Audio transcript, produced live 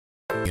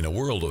In a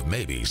world of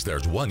maybes,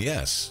 there's one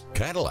yes,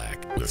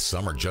 Cadillac. With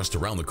summer just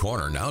around the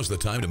corner, now's the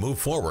time to move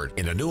forward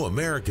in a new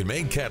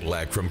American-made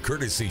Cadillac from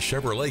courtesy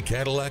Chevrolet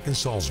Cadillac in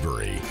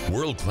Salisbury.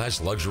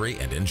 World-class luxury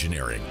and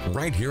engineering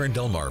right here in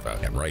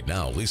Delmarva. And right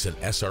now, lease an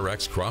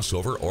SRX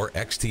crossover or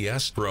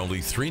XTS for only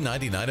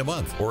 $399 a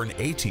month, or an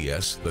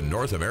ATS, the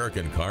North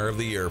American Car of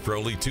the Year, for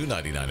only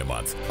 $299 a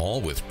month.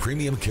 All with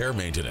premium care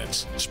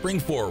maintenance.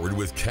 Spring forward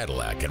with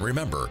Cadillac, and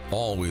remember,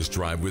 always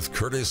drive with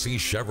courtesy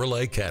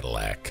Chevrolet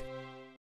Cadillac.